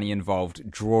much money involved,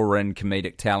 draw in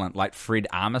comedic talent like Fred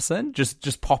Armisen,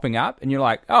 just popping up, and you're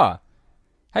like, oh,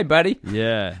 hey, buddy.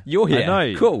 Yeah. You're here. I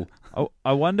know. Cool.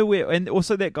 I wonder where... And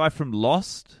also that guy from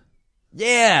Lost...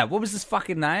 Yeah, what was his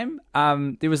fucking name?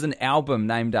 There was an album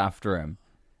named after him.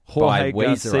 Jorge by Weezer,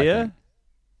 I Garcia? think.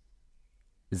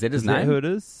 Is that his Is name? that who it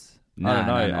is? No, I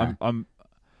don't know. no.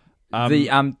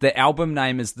 I'm The album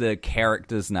name is the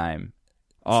character's name.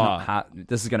 It's not Oh. hard.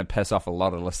 This is going to piss off a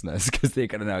lot of listeners because they're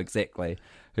going to know exactly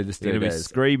who this going to dude be is.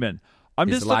 screaming. I'm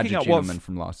He's just the looking larger at gentleman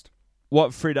from Lost.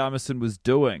 what Fred Armisen was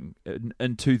doing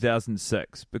in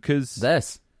 2006 because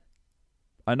This.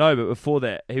 I know, but before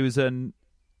that, he was in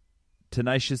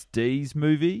Tenacious D's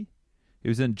movie. He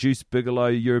was in Juice Bigelow,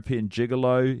 European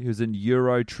Gigolo. He was in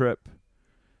Euro Trip.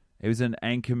 He was in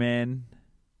Anchorman.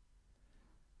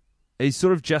 He's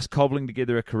sort of just cobbling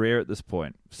together a career at this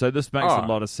point. So this makes a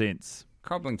lot of sense.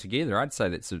 Cobbling together, I'd say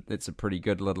that's a pretty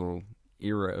good little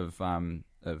era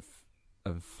of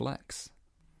flicks.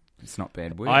 It's not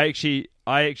bad work. I actually,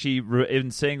 in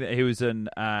seeing that he was in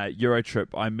Euro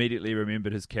Trip, I immediately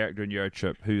remembered his character in Euro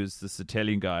Trip, who is this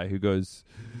Italian guy who goes,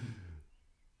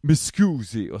 "Mi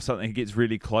scusi," or something. He gets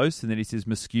really close, and then he says,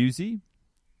 "Mi scusi."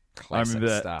 Classic I remember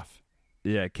that. stuff.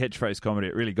 Yeah, catchphrase comedy.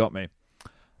 It really got me.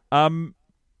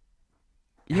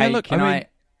 Hey, look, can I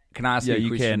ask you a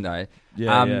question, though?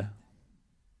 Yeah.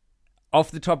 Off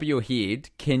the top of your head,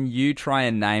 can you try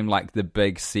and name like the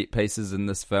big set pieces in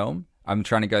this film? I'm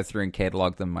trying to go through and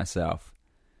catalog them myself.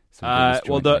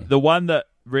 Well, the one that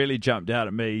really jumped out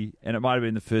at me, and it might have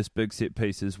been the first big set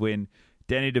piece, is when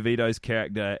Danny DeVito's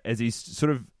character, as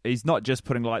he's not just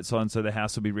putting lights on so the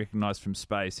house will be recognized from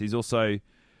space, he's also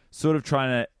sort of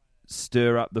trying to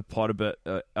stir up the pot a bit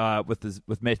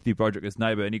with Matthew Broderick, his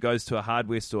neighbor, and he goes to a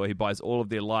hardware store, he buys all of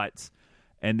their lights,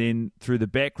 and then through the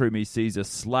back room he sees a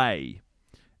sleigh,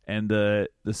 and the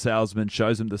salesman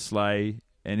shows him the sleigh,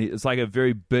 and it's like a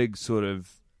very big sort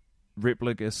of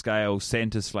replica scale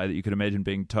Santa sleigh that you could imagine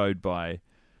being towed by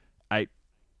 8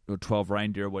 or 12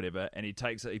 reindeer or whatever, and he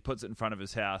takes it, he puts it in front of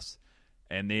his house,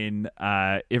 and then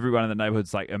everyone in the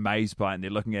neighborhood's like amazed by it, and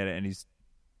they're looking at it, and he's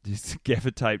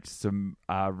gaffer taped some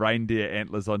reindeer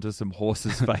antlers onto some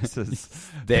horses'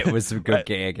 faces. That was a good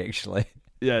gag, actually.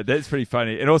 Yeah, that's pretty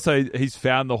funny. And also, he's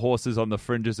found the horses on the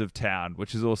fringes of town,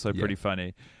 which is also pretty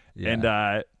funny. Yeah.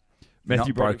 And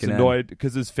Matthew Broderick's annoyed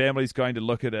because his family's going to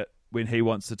look at it when he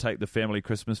wants to take the family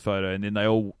Christmas photo, and then they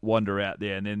all wander out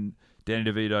there, and then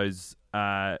Danny DeVito's,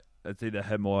 it's either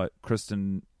him or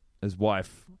Kristen, his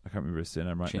wife, I can't remember her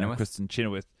surname right now, Kristen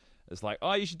Chenoweth, is like,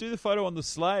 "Oh, you should do the photo on the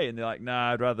sleigh," and they're like,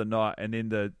 "Nah, I'd rather not." And then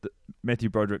the Matthew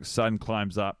Broderick's son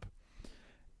climbs up,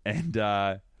 and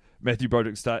Matthew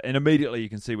Broderick and immediately you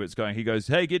can see where it's going. He goes,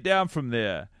 "Hey, get down from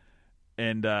there."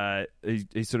 And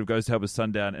he sort of goes to help his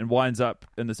son down and winds up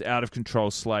in this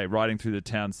out-of-control sleigh riding through the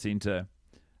town centre,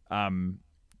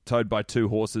 towed by two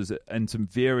horses, and some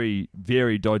very,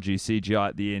 very dodgy CGI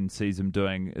at the end sees him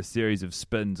doing a series of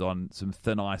spins on some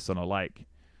thin ice on a lake.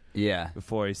 Yeah.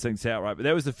 Before he sinks outright. But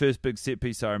that was the first big set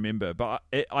piece I remember. But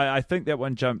I think that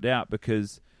one jumped out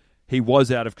because he was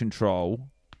out of control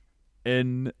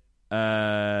in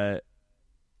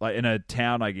like in a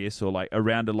town, I guess, or like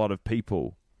around a lot of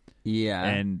people. Yeah.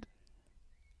 And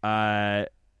I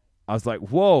was like,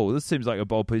 whoa, this seems like a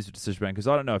bold piece of decision, because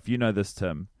I don't know if you know this,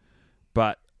 Tim,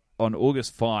 but on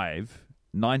August 5,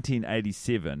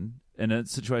 1987, in a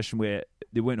situation where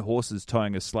there weren't horses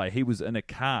towing a sleigh, he was in a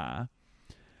car,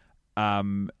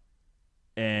 and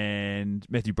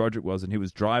Matthew Broderick was, and he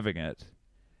was driving it.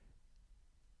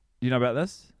 You know about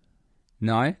this?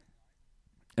 No.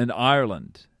 In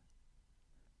Ireland.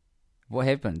 What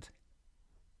happened?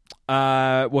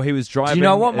 Well, he was driving. Do you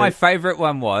know what my favorite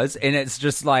one was? And it's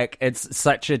just like, it's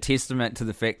such a testament to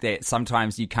the fact that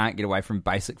sometimes you can't get away from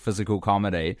basic physical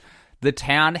comedy. The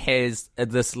town has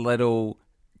this little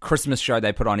Christmas show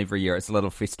they put on every year. It's a little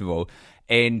festival.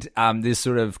 And there's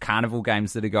sort of carnival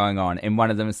games that are going on. And one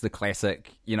of them is the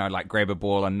classic, you know, like grab a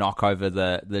ball and knock over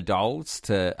the dolls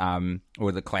to,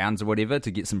 or the clowns or whatever to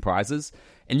get some prizes.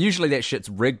 And usually that shit's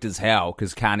rigged as hell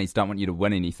because carnies don't want you to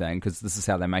win anything because this is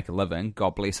how they make a living.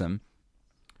 God bless them.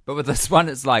 But with this one,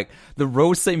 it's like the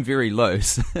rules seem very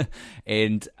loose.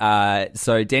 And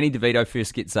so Danny DeVito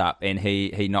first gets up and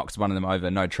he knocks one of them over,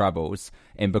 no troubles.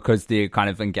 And because they're kind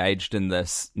of engaged in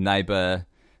this neighbor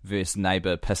versus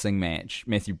neighbor pissing match,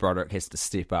 Matthew Broderick has to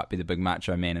step up, be the big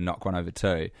macho man, and knock one over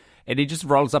too. And he just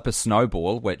rolls up a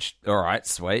snowball, which, all right,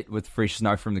 sweet, with fresh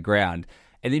snow from the ground.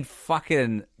 And then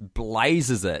fucking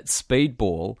blazes it,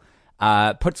 speedball,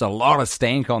 puts a lot of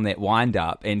stank on that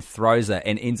wind-up and throws it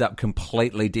and ends up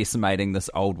completely decimating this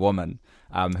old woman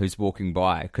who's walking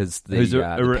by because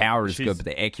the power is good, but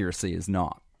the accuracy is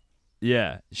not.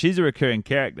 Yeah, she's a recurring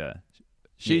character.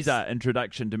 She's our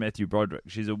introduction to Matthew Broderick.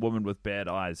 She's a woman with bad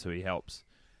eyes who he helps.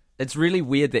 it's really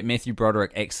weird that Matthew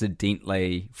Broderick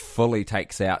accidentally fully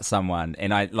takes out someone,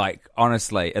 and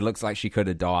honestly, it looks like she could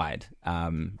have died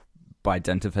by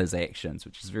dint of his actions,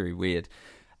 which is very weird.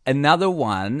 Another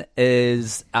one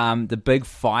is the big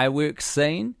fireworks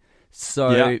scene.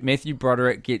 So Matthew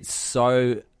Broderick gets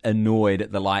so annoyed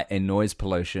at the light and noise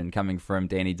pollution coming from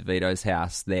Danny DeVito's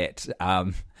house that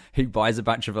he buys a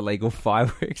bunch of illegal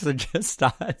fireworks and just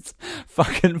starts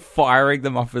fucking firing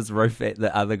them off his roof at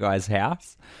the other guy's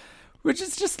house, which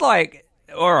is just like,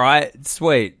 all right,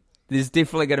 sweet. There's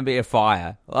definitely going to be a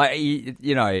fire. Like, you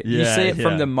see it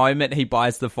from the moment he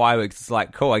buys the fireworks. It's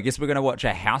like, cool, I guess we're going to watch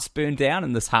a house burn down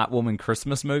in this heartwarming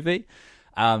Christmas movie.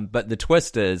 But the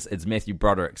twist is, it's Matthew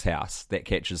Broderick's house that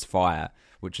catches fire,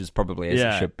 which is probably as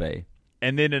it should be.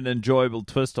 And then an enjoyable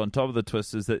twist on top of the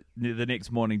twist is that the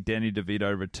next morning Danny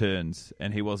DeVito returns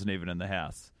and he wasn't even in the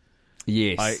house.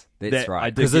 Yes, that's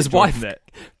right. Because his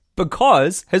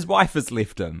wife has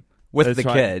left him with the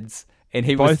kids, and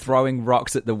he was throwing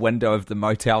rocks at the window of the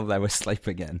motel they were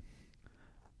sleeping in.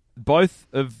 Both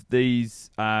of these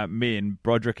men,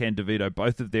 Broderick and DeVito,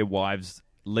 both of their wives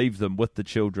leave them with the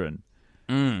children.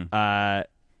 And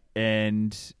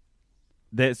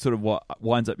that's sort of what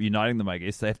winds up uniting them, I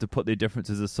guess. They have to put their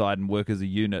differences aside and work as a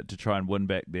unit to try and win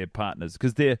back their partners.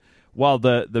 Because while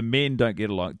the men don't get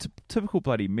along, typical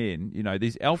bloody men,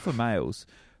 these alpha males,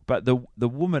 but the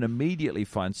woman immediately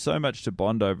finds so much to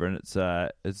bond over, and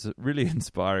it's really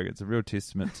inspiring. It's a real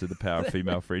testament to the power of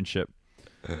female friendship.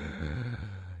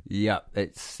 Yep,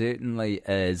 it certainly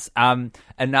is.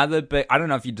 Another bit, I don't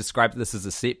know if you described this as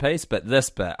a set piece, but this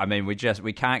bit, I mean, we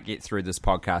can't get through this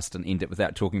podcast and end it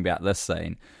without talking about this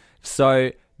scene.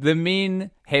 So the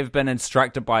men have been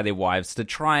instructed by their wives to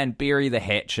try and bury the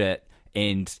hatchet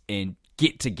and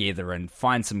get together and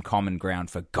find some common ground,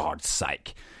 for God's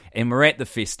sake. And we're at the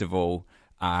festival,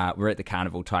 we're at the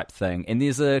carnival type thing, and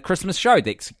there's a Christmas show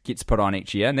that gets put on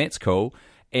each year, and that's cool.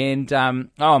 And,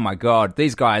 oh my God,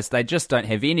 these guys, they just don't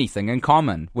have anything in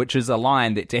common, which is a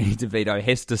line that Danny DeVito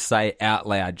has to say out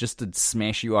loud just to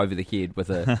smash you over the head with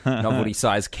a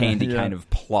novelty-sized candy cane of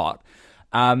plot.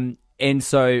 And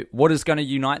so what is going to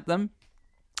unite them?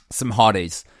 Some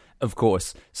hotties, of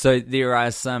course. So there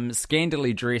are some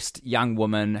scantily dressed young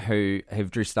women who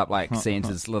have dressed up like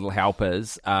Santa's little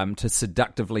helpers to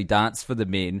seductively dance for the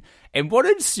men. And what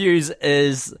ensues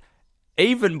is,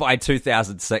 even by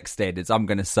 2006 standards, I'm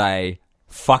going to say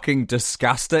fucking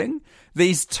disgusting.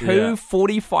 These two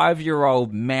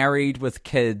 45-year-old married with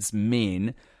kids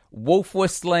men wolf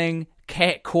whistling,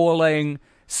 cat calling,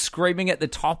 screaming at the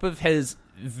top of his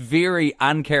very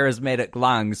uncharismatic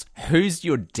lungs, "Who's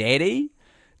your daddy?"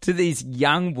 to these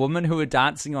young women who are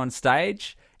dancing on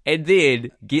stage. And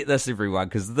then, get this everyone,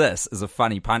 because this is a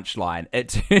funny punchline, it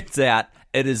turns out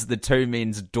it is the two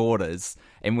men's daughters.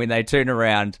 And when they turn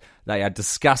around, they are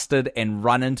disgusted and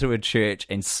run into a church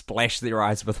and splash their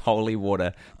eyes with holy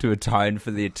water to atone for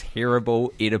their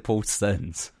terrible Oedipal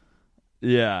sins.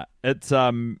 Yeah, it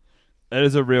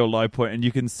is a real low point, and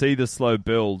you can see the slow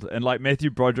build. And like Matthew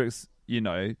Broderick's,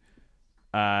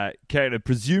 character,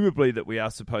 presumably that we are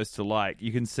supposed to like,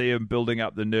 you can see him building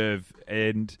up the nerve,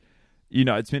 and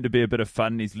it's meant to be a bit of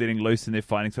fun. He's letting loose, and they're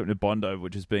finding something to bond over,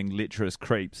 which is being lecherous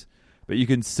creeps. But you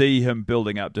can see him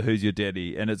building up to "Who's your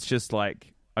daddy?" And it's just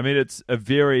like, I mean, it's a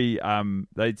very,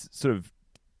 they sort of,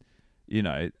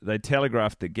 they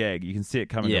telegraphed the gag. You can see it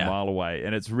coming a mile away.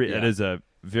 And it is a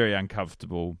very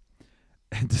uncomfortable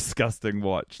and disgusting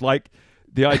watch. Like,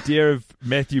 the idea of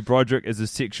Matthew Broderick as a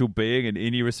sexual being in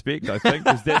any respect, I think,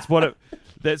 is that's what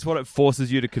it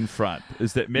forces you to confront,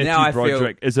 is that Matthew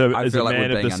Broderick is a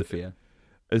man of this... Unfair.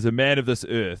 Is a man of this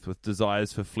earth with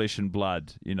desires for flesh and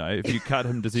blood. If you cut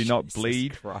him, does he not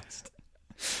bleed? Christ.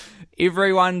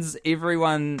 Everyone.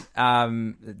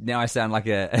 Now I sound like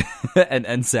an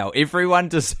incel. Everyone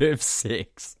deserves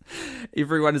sex.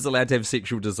 Everyone is allowed to have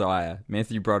sexual desire,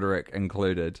 Matthew Broderick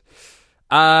included.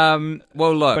 Well,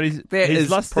 look, but he's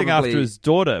lusting after his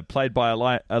daughter, played by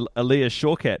Aaliyah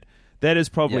Shawkat. That is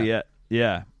probably it.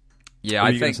 Yeah. Yeah,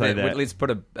 I think that let's put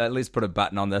a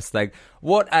button on this thing.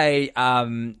 What a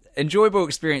enjoyable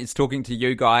experience talking to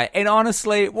you, Guy. And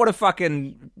honestly, what a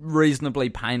fucking reasonably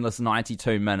painless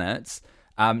 92 minutes.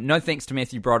 No thanks to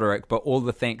Matthew Broderick, but all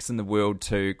the thanks in the world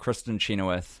to Kristen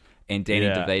Chenoweth and Danny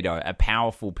DeVito. A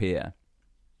powerful pair.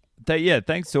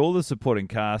 Thanks to all the supporting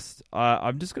cast.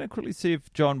 I'm just going to quickly see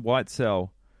if John Whitesell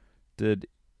did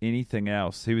anything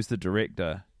else. He was the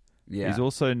director. Yeah. He's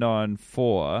also known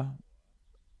for...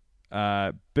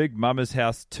 Big Mama's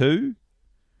House 2,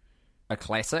 a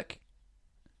classic.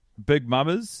 Big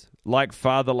Mamas, Like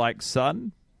Father, Like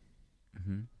Son.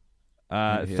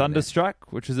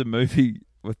 Thunderstruck, which is a movie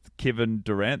with Kevin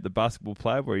Durant, the basketball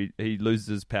player, where he loses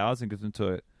his powers and gives them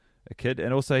to a kid.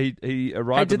 And also he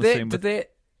arrived on the scene with... Did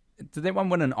that one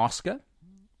win an Oscar?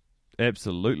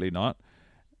 Absolutely not.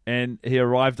 And he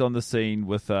arrived on the scene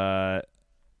with a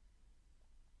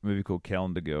movie called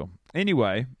Calendar Girl.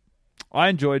 Anyway, I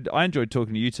enjoyed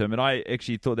talking to you, Tim, and I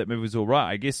actually thought that movie was all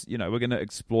right. I guess, we're going to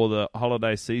explore the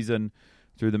holiday season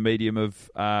through the medium of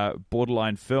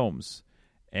borderline films.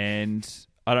 And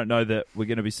I don't know that we're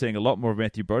going to be seeing a lot more of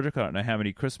Matthew Broderick. I don't know how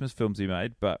many Christmas films he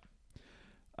made, but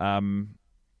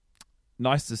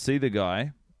nice to see the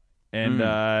guy. And,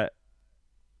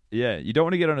 you don't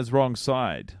want to get on his wrong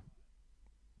side.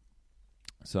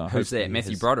 So who's that?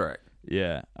 Matthew Broderick?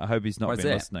 Yeah, I hope he's not been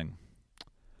listening.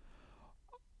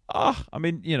 I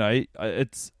mean,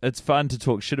 it's fun to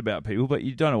talk shit about people, but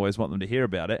you don't always want them to hear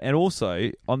about it. And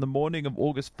also, on the morning of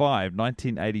August 5,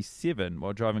 1987,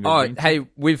 while driving...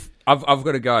 I've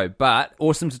got to go, but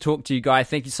awesome to talk to you, Guy.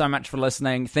 Thank you so much for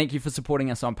listening. Thank you for supporting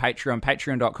us on Patreon,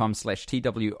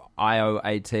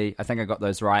 patreon.com/TWIOAT. I think I got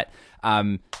those right.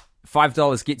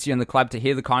 $5 gets you in the club to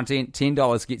hear the content.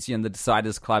 $10 gets you in the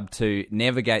Deciders Club to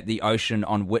navigate the ocean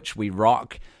on which we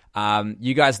rock.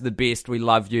 You guys are the best. We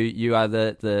love you. You are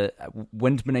the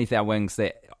wind beneath our wings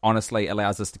that honestly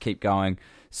allows us to keep going.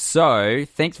 So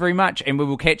thanks very much, and we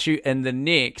will catch you in the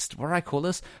next, what do I call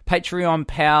this? Patreon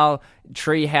Pal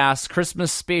Treehouse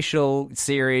Christmas Special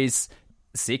Series,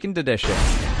 2nd edition.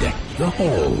 Deck the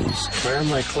halls. Where are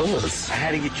my clothes? I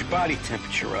had to get your body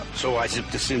temperature up, so I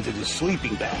zipped us into the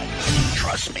sleeping bag.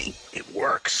 Trust me, it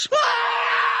works.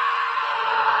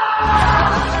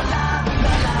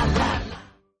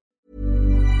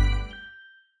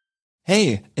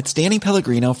 Hey, it's Danny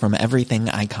Pellegrino from Everything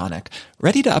Iconic.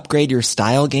 Ready to upgrade your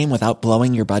style game without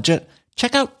blowing your budget?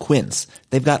 Check out Quince.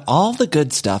 They've got all the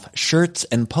good stuff, shirts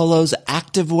and polos,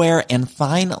 activewear, and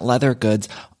fine leather goods,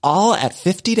 all at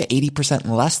 50 to 80%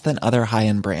 less than other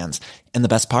high-end brands. And the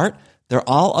best part? They're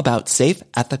all about safe,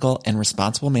 ethical, and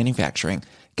responsible manufacturing.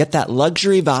 Get that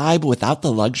luxury vibe without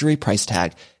the luxury price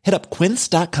tag. Hit up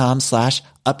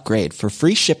quince.com/upgrade for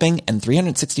free shipping and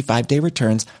 365-day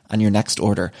returns on your next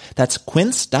order. That's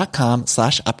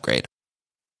quince.com/upgrade.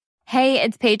 Hey,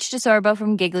 it's Paige DeSorbo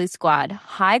from Giggly Squad.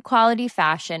 High quality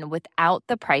fashion without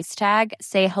the price tag.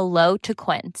 Say hello to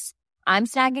Quince. I'm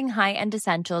snagging high-end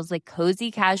essentials like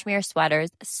cozy cashmere sweaters,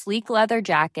 sleek leather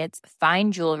jackets,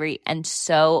 fine jewelry, and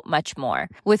so much more.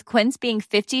 With Quince being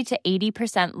 50 to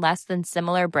 80% less than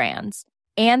similar brands.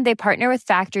 And they partner with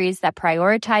factories that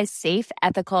prioritize safe,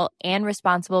 ethical, and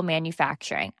responsible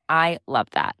manufacturing. I love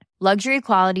that. Luxury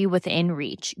quality within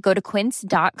reach. Go to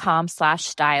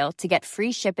quince.com/style to get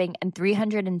free shipping and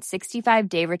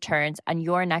 365-day returns on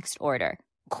your next order.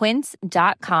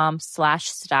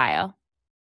 Quince.com/style.